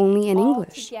learning only in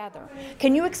English.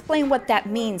 Can you explain what that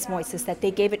means, Moises, that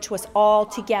they gave it to us all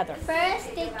together?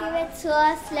 First, they give it to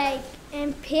us like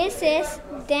in pieces,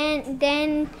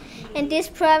 then in this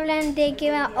problem, they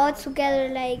give it all together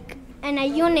like in a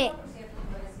unit.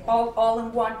 All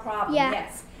in one problem, yeah.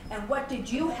 Yes. And what did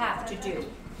you have to do?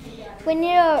 We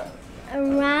need a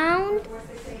round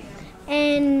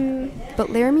and... But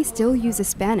Laramie still uses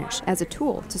Spanish as a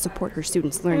tool to support her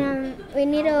students' learning. We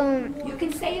need a... You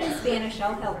can say it in Spanish,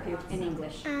 I'll help you in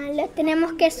English. Le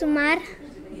tenemos que sumar.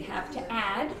 We have to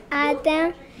add. Add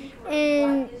them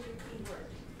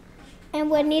and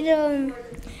we need to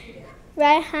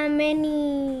write how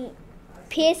many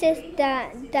pieces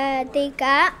that they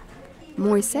got.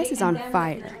 Moises is on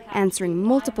fire, answering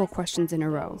multiple questions in a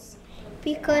row.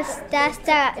 Because that's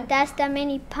the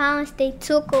many pounds they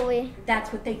took away.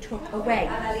 That's what they took away.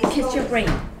 Kiss your brain.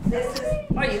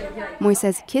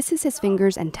 Moises kisses his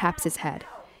fingers and taps his head.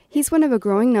 He's one of a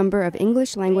growing number of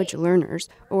English language learners,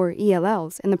 or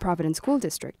ELLs, in the Providence School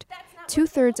District.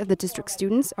 2/3 of the district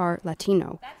students are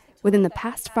Latino. Within the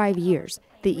past 5 years,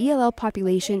 the ELL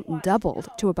population doubled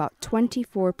to about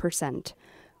 24%.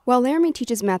 While Laramie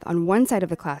teaches math on one side of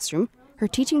the classroom, her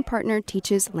teaching partner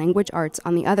teaches language arts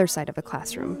on the other side of the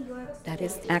classroom. That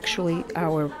is actually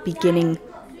our beginning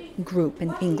group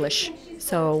in English.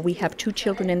 So we have 2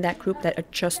 children in that group that are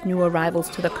just new arrivals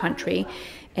to the country,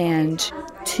 and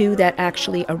 2 that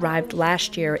actually arrived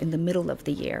last year in the middle of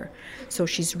the year. So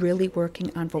she's really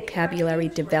working on vocabulary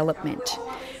development.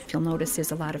 You'll notice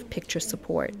there's a lot of picture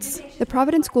supports. The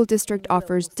Providence School District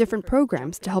offers different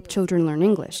programs to help children learn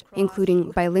English,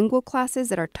 including bilingual classes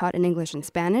that are taught in English and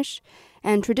Spanish,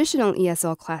 and traditional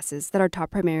ESL classes that are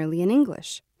taught primarily in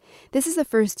English. This is the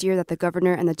first year that the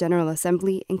governor and the General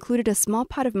Assembly included a small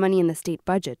pot of money in the state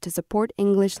budget to support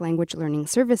English language learning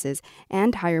services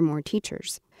and hire more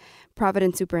teachers.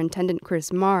 Providence Superintendent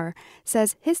Chris Marr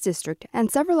says his district and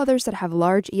several others that have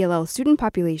large ELL student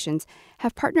populations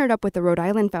have partnered up with the Rhode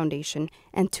Island Foundation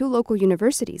and 2 local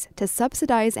universities to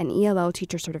subsidize an ELL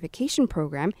teacher certification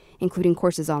program, including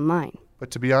courses online.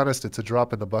 But to be honest, it's a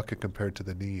drop in the bucket compared to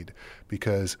the need,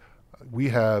 because we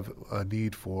have a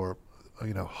need for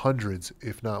hundreds,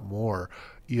 if not more,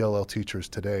 ELL teachers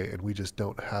today, and we just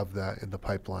don't have that in the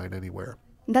pipeline anywhere.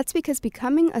 That's because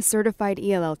becoming a certified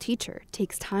ELL teacher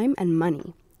takes time and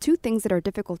money, 2 things that are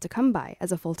difficult to come by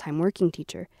as a full-time working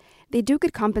teacher. They do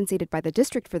get compensated by the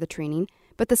district for the training,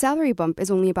 but the salary bump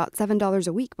is only about $7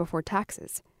 a week before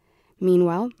taxes.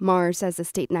 Meanwhile, Marr says the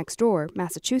state next door,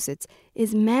 Massachusetts,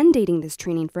 is mandating this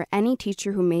training for any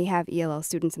teacher who may have ELL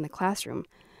students in the classroom.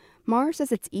 Marr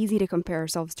says it's easy to compare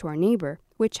ourselves to our neighbor,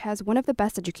 which has one of the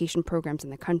best education programs in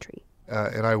the country.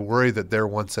 And I worry that they're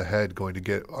once ahead, going to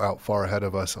get out far ahead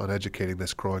of us on educating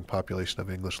this growing population of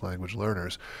English language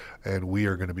learners, and we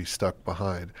are going to be stuck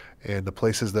behind. And the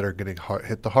places that are getting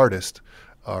hit the hardest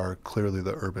are clearly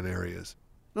the urban areas.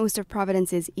 Most of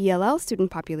Providence's ELL student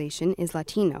population is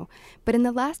Latino, but in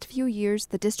the last few years,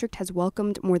 the district has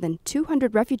welcomed more than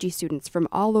 200 refugee students from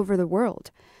all over the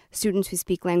world, students who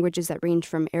speak languages that range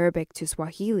from Arabic to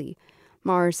Swahili.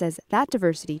 Marr says that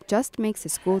diversity just makes the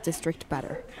school district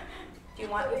better.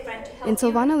 In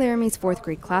Silvana Laramie's 4th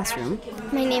grade classroom,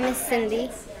 My name is Cindy.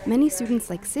 Many students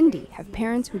like Cindy have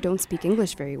parents who don't speak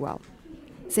English very well.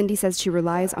 Cindy says she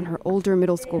relies on her older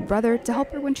middle school brother to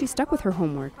help her when she's stuck with her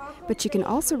homework, but she can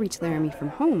also reach Laramie from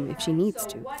home if she needs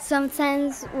to.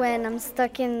 Sometimes when I'm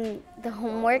stuck in the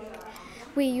homework,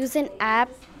 we use an app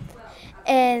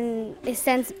and it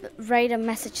sends right a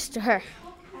message to her.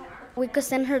 We could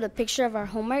send her the picture of our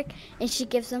homework, and she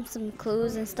gives them some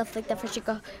clues and stuff like that for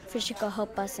she could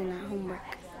help us in our homework.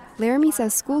 Laramie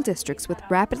says school districts with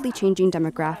rapidly changing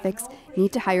demographics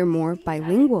need to hire more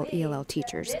bilingual ELL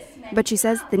teachers. But she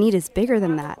says the need is bigger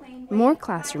than that. More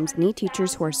classrooms need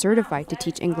teachers who are certified to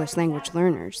teach English language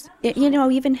learners.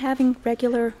 Even having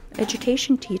regular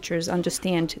education teachers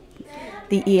understand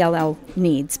the ELL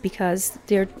needs, because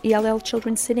they're ELL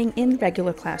children sitting in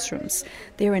regular classrooms.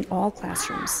 They're in all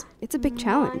classrooms. It's a big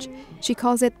challenge. She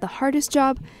calls it the hardest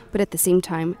job, but at the same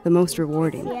time, the most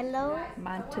rewarding.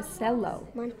 Monticello.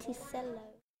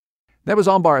 That was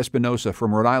Ambar Espinosa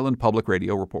from Rhode Island Public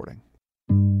Radio reporting.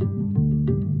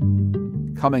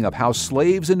 Coming up, how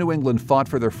slaves in New England fought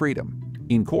for their freedom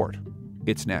in court.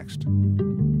 It's next.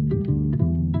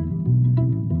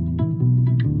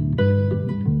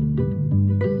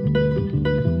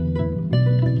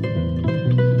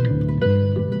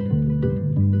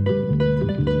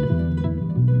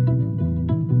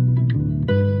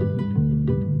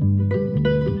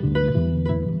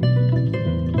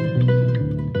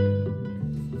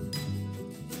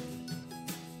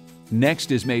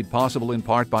 Next is made possible in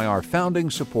part by our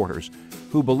founding supporters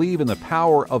who believe in the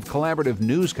power of collaborative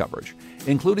news coverage,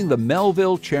 including the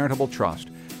Melville Charitable Trust,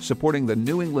 supporting the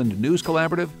New England News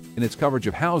Collaborative in its coverage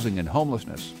of housing and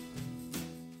homelessness.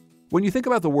 When you think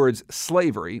about the words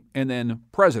slavery and then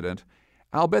president,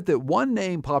 I'll bet that one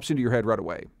name pops into your head right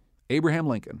away: Abraham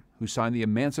Lincoln, who signed the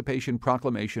Emancipation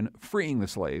Proclamation freeing the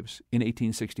slaves in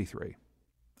 1863.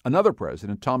 Another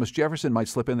president, Thomas Jefferson, might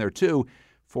slip in there too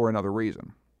for another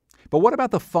reason. But what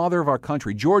about the father of our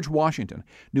country, George Washington?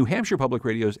 New Hampshire Public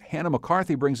Radio's Hannah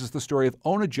McCarthy brings us the story of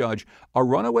Ona Judge, a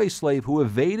runaway slave who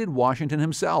evaded Washington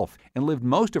himself and lived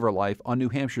most of her life on New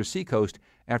Hampshire's seacoast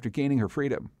after gaining her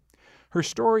freedom. Her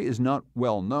story is not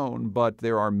well known, but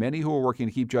there are many who are working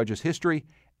to keep Judge's history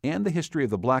and the history of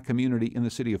the black community in the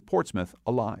city of Portsmouth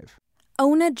alive.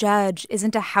 Ona Judge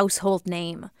isn't a household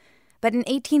name, but in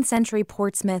 18th century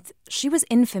Portsmouth, she was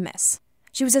infamous.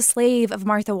 She was a slave of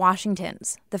Martha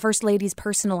Washington's, the First Lady's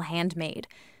personal handmaid.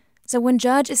 So when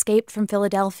Judge escaped from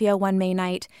Philadelphia one May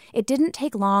night, it didn't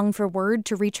take long for word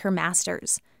to reach her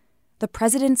masters. The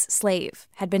president's slave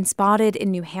had been spotted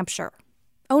in New Hampshire.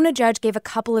 Ona Judge gave a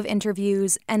couple of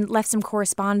interviews and left some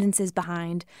correspondences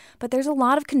behind, but there's a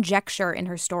lot of conjecture in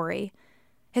her story.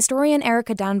 Historian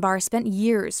Erica Dunbar spent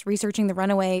years researching the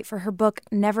runaway for her book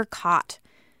Never Caught.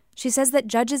 She says that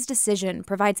Judge's decision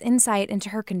provides insight into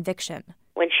her conviction.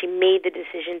 When she made the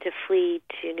decision to flee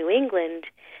to New England,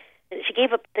 she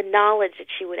gave up the knowledge that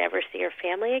she would ever see her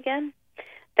family again.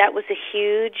 That was a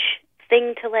huge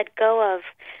thing to let go of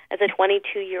as a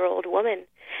 22-year-old woman.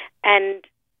 And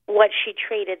what she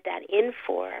traded that in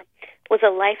for was a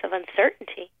life of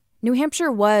uncertainty. New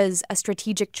Hampshire was a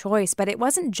strategic choice, but it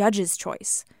wasn't Judge's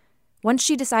choice. Once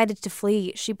she decided to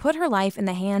flee, she put her life in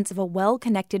the hands of a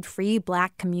well-connected free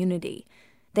Black community.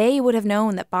 They would have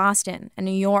known that Boston and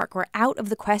New York were out of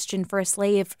the question for a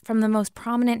slave from the most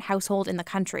prominent household in the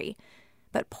country.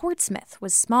 But Portsmouth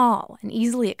was small and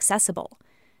easily accessible.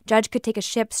 Judge could take a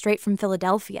ship straight from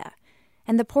Philadelphia.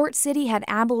 And the port city had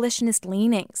abolitionist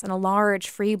leanings and a large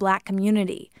free Black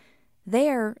community.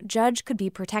 There, Judge could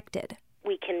be protected.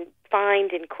 We can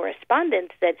find in correspondence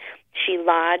that she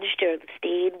lodged or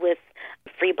stayed with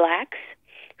free Blacks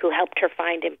who helped her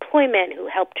find employment, who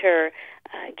helped her,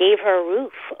 gave her a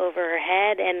roof over her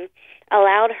head, and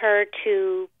allowed her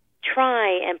to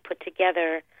try and put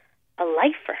together a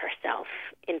life for herself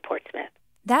in Portsmouth.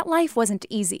 That life wasn't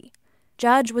easy.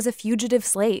 Judge was a fugitive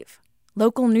slave.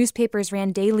 Local newspapers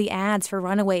ran daily ads for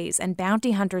runaways, and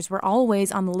bounty hunters were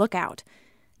always on the lookout.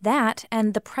 That,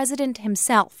 and the president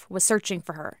himself, was searching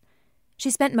for her.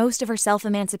 She spent most of her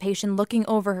self-emancipation looking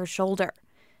over her shoulder.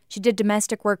 She did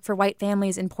domestic work for white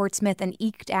families in Portsmouth and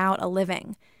eked out a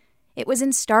living. It was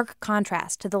in stark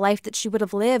contrast to the life that she would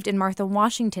have lived in Martha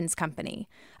Washington's company,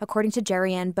 according to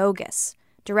Jerry Ann Bogus,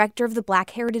 director of the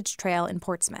Black Heritage Trail in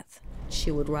Portsmouth. She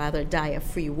would rather die a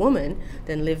free woman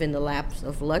than live in the laps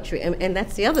of luxury. And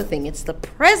that's the other thing. It's the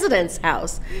president's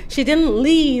house. She didn't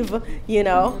leave,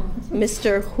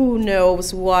 Mr. Who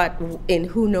knows what in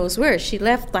who knows where. She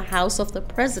left the house of the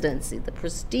presidency, the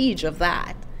prestige of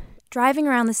that. Driving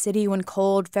around the city one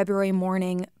cold February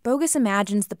morning, Bogus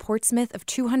imagines the Portsmouth of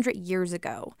 200 years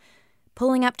ago.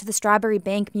 Pulling up to the Strawberry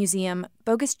Bank Museum,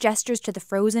 Bogus gestures to the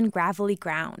frozen, gravelly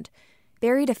ground.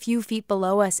 Buried a few feet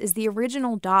below us is the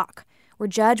original dock, where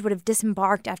Judge would have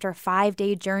disembarked after a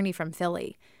 5-day journey from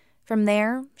Philly. From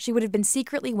there, she would have been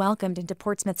secretly welcomed into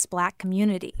Portsmouth's Black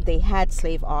community. They had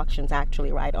slave auctions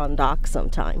actually right on dock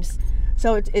sometimes.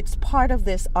 So it's part of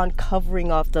this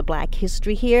uncovering of the Black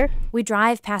history here. We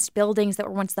drive past buildings that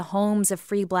were once the homes of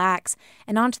free Blacks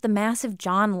and onto the massive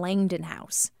John Langdon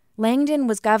House. Langdon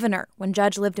was governor when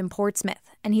Judge lived in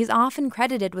Portsmouth, and he's often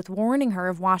credited with warning her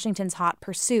of Washington's hot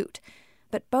pursuit.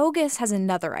 But Bogus has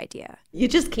another idea. You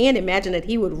just can't imagine that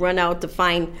he would run out to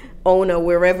find Ona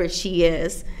wherever she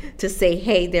is to say,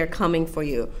 hey, they're coming for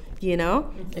you,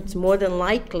 It's more than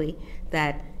likely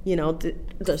that,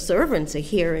 the servants are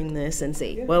hearing this and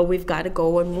say, well, we've got to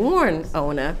go and warn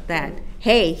Ona that,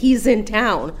 hey, he's in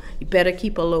town. You better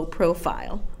keep a low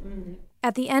profile.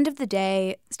 At the end of the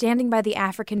day, standing by the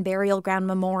African Burial Ground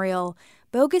Memorial,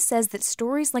 Bogus says that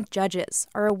stories like Judge's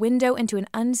are a window into an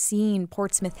unseen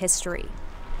Portsmouth history.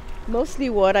 Mostly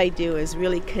what I do is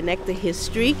really connect the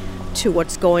history to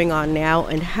what's going on now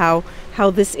and how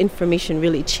this information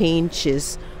really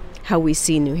changes how we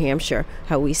see New Hampshire,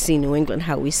 how we see New England,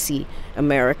 how we see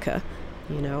America,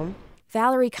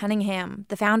 Valerie Cunningham,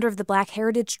 the founder of the Black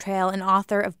Heritage Trail and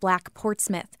author of Black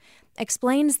Portsmouth,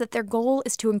 explains that their goal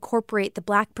is to incorporate the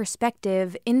Black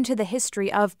perspective into the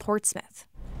history of Portsmouth.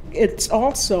 It's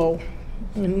also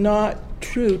not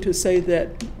true to say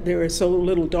that there is so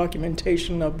little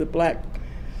documentation of the Black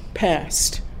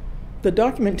past. The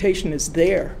documentation is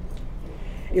there.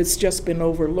 It's just been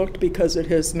overlooked because it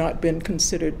has not been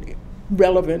considered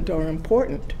relevant or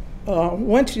important.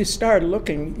 Once you start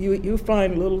looking, you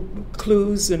find little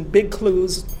clues and big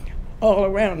clues all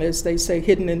around, as they say,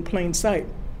 hidden in plain sight.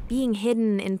 Being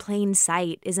hidden in plain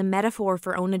sight is a metaphor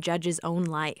for Ona Judge's own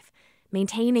life,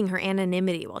 maintaining her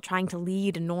anonymity while trying to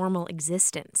lead a normal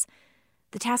existence.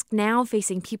 The task now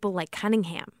facing people like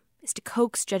Cunningham is to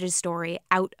coax Judge's story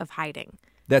out of hiding.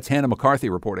 That's Hannah McCarthy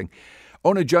reporting.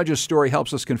 Ona Judge's story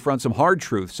helps us confront some hard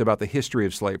truths about the history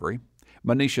of slavery.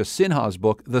 Manisha Sinha's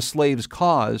book, The Slave's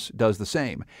Cause, does the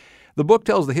same. The book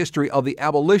tells the history of the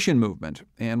abolition movement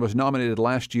and was nominated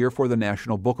last year for the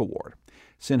National Book Award.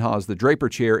 Sinha is the Draper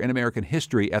Chair in American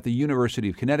History at the University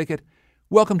of Connecticut.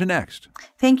 Welcome to Next.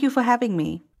 Thank you for having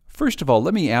me. First of all,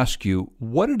 let me ask you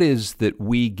what it is that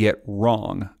we get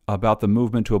wrong about the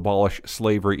movement to abolish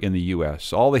slavery in the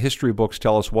U.S. All the history books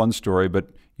tell us one story, but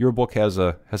your book has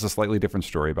a slightly different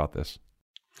story about this.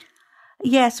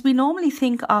 Yes, we normally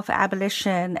think of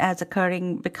abolition as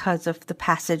occurring because of the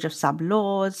passage of some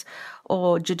laws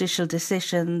or judicial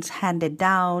decisions handed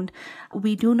down.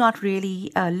 We do not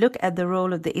really look at the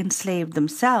role of the enslaved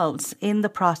themselves in the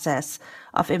process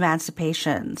of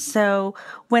emancipation. So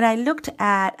when I looked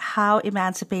at how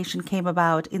emancipation came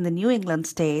about in the New England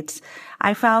states,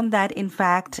 I found that, in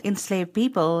fact, enslaved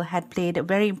people had played a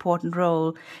very important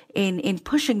role in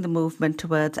pushing the movement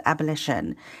towards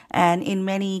abolition, and in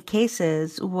many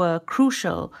cases were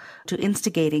crucial to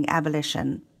instigating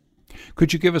abolition.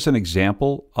 Could you give us an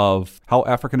example of how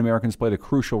African Americans played a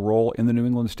crucial role in the New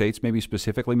England states, maybe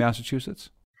specifically Massachusetts?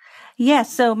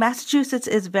 Yes, so Massachusetts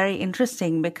is very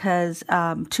interesting because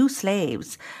two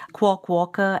slaves, Quogue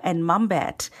Walker and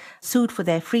Mumbet, sued for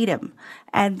their freedom.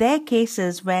 And their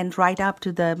cases went right up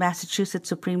to the Massachusetts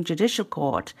Supreme Judicial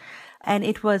Court. And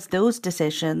it was those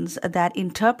decisions that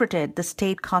interpreted the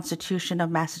state constitution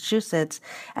of Massachusetts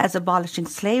as abolishing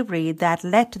slavery that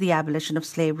led to the abolition of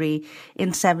slavery in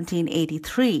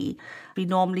 1783. We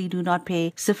normally do not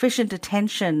pay sufficient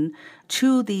attention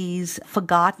to these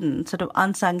forgotten, sort of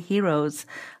unsung heroes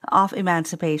of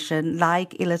emancipation,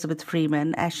 like Elizabeth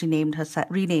Freeman, as she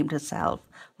renamed herself,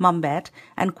 Mumbet,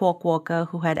 and Quogue Walker,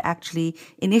 who had actually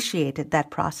initiated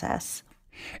that process.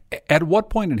 At what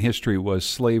point in history was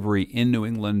slavery in New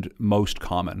England most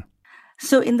common?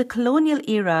 So in the colonial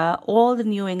era, all the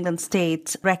New England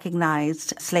states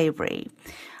recognized slavery.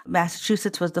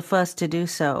 Massachusetts was the first to do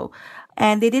so.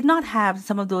 And they did not have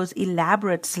some of those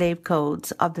elaborate slave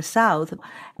codes of the South.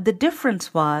 The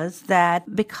difference was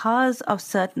that because of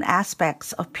certain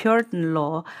aspects of Puritan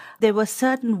law, there were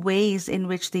certain ways in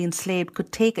which the enslaved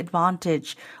could take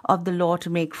advantage of the law to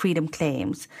make freedom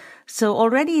claims. So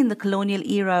already in the colonial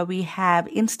era, we have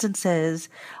instances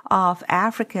of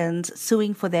Africans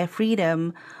suing for their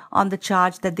freedom on the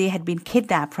charge that they had been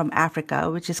kidnapped from Africa,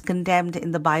 which is condemned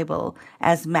in the Bible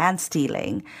as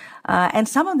man-stealing. And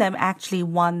some of them actually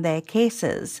won their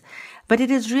cases. But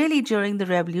it is really during the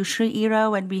Revolutionary era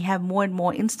when we have more and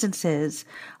more instances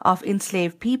of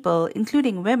enslaved people,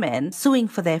 including women, suing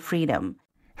for their freedom.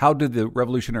 How did the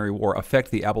Revolutionary War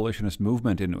affect the abolitionist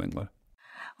movement in New England?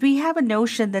 We have a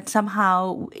notion that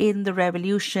somehow in the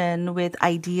revolution, with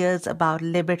ideas about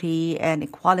liberty and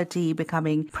equality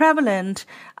becoming prevalent,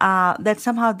 that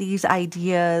somehow these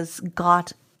ideas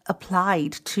got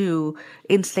applied to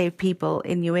enslaved people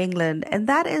in New England. And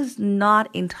that is not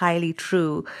entirely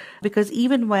true, because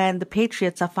even when the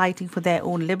patriots are fighting for their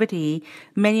own liberty,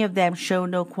 many of them show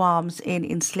no qualms in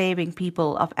enslaving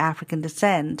people of African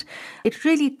descent. It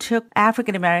really took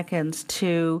African Americans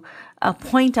to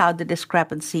point out the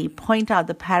discrepancy, point out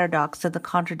the paradox and the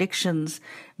contradictions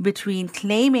between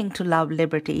claiming to love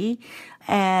liberty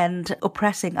and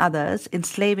oppressing others,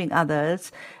 enslaving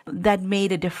others, that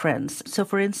made a difference. So,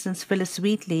 for instance, Phyllis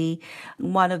Wheatley,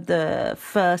 one of the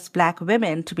first Black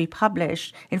women to be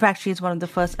published, in fact, she is one of the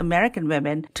first American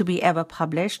women to be ever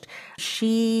published,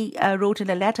 she wrote in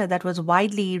a letter that was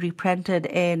widely reprinted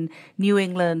in New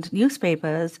England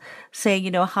newspapers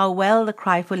saying, how well the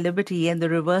cry for liberty and the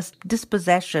reverse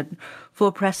dispossession for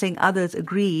oppressing others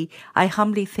agree. I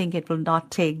humbly think it will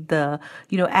not take the,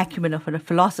 acumen of a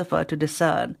philosopher to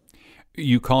discern.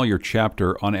 You call your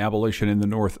chapter on abolition in the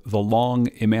North the long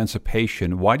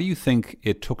emancipation. Why do you think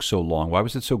it took so long? Why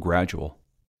was it so gradual?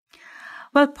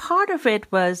 Well, part of it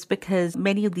was because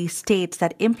many of these states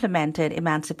that implemented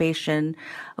emancipation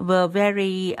were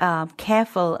very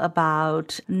careful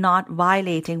about not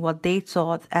violating what they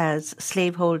saw as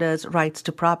slaveholders' rights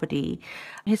to property.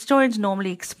 Historians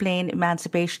normally explain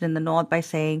emancipation in the North by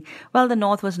saying, well, the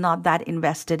North was not that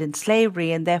invested in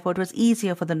slavery, and therefore it was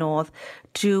easier for the North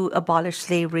to abolish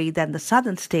slavery than the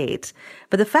Southern states.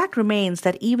 But the fact remains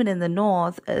that even in the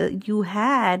North, you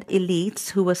had elites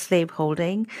who were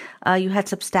slaveholding. You had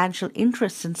substantial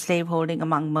interests in slaveholding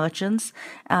among merchants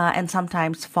and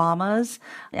sometimes farmers,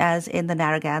 as in the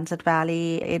Narragansett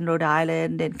Valley, in Rhode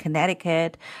Island, in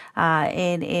Connecticut,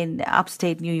 in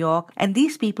upstate New York. And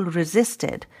these people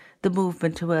resisted the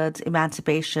movement towards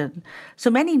emancipation. So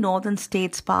many northern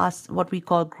states passed what we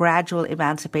call gradual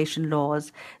emancipation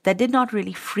laws that did not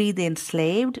really free the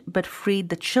enslaved, but freed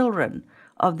the children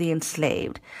of the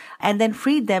enslaved, and then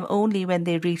freed them only when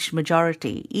they reached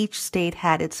majority. Each state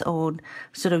had its own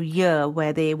sort of year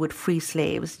where they would free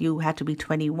slaves. You had to be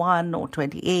 21 or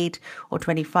 28 or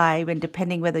 25, and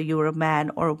depending whether you were a man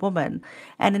or a woman.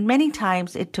 And in many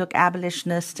times it took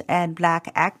abolitionist and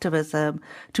Black activism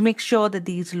to make sure that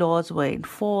these laws were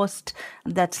enforced,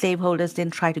 that slaveholders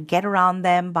didn't try to get around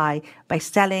them by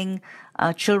selling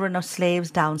children of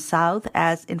slaves down south,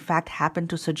 as in fact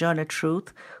happened to Sojourner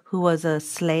Truth, who was a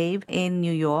slave in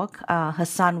New York. Her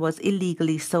son was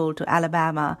illegally sold to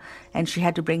Alabama, and she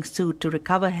had to bring suit to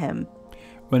recover him.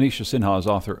 Manisha Sinha is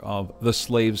author of The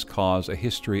Slave's Cause, A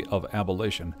History of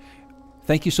Abolition.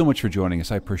 Thank you so much for joining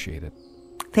us. I appreciate it.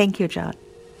 Thank you, John.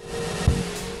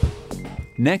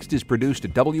 Next is produced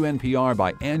at WNPR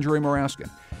by Andrew Moraskin.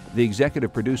 The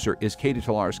executive producer is Katie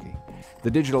Tolarski.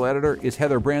 The digital editor is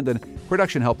Heather Brandon.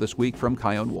 Production help this week from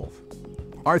Kyone Wolf.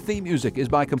 Our theme music is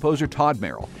by composer Todd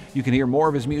Merrill. You can hear more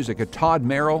of his music at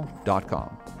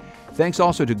toddmerrill.com. Thanks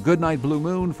also to Goodnight Blue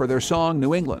Moon for their song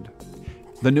New England.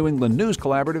 The New England News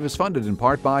Collaborative is funded in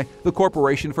part by the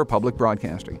Corporation for Public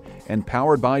Broadcasting and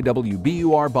powered by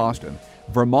WBUR Boston,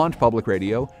 Vermont Public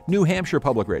Radio, New Hampshire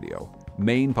Public Radio,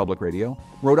 Maine Public Radio,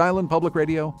 Rhode Island Public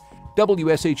Radio,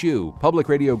 WSHU Public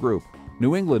Radio Group,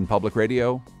 New England Public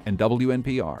Radio, and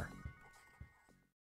WNPR.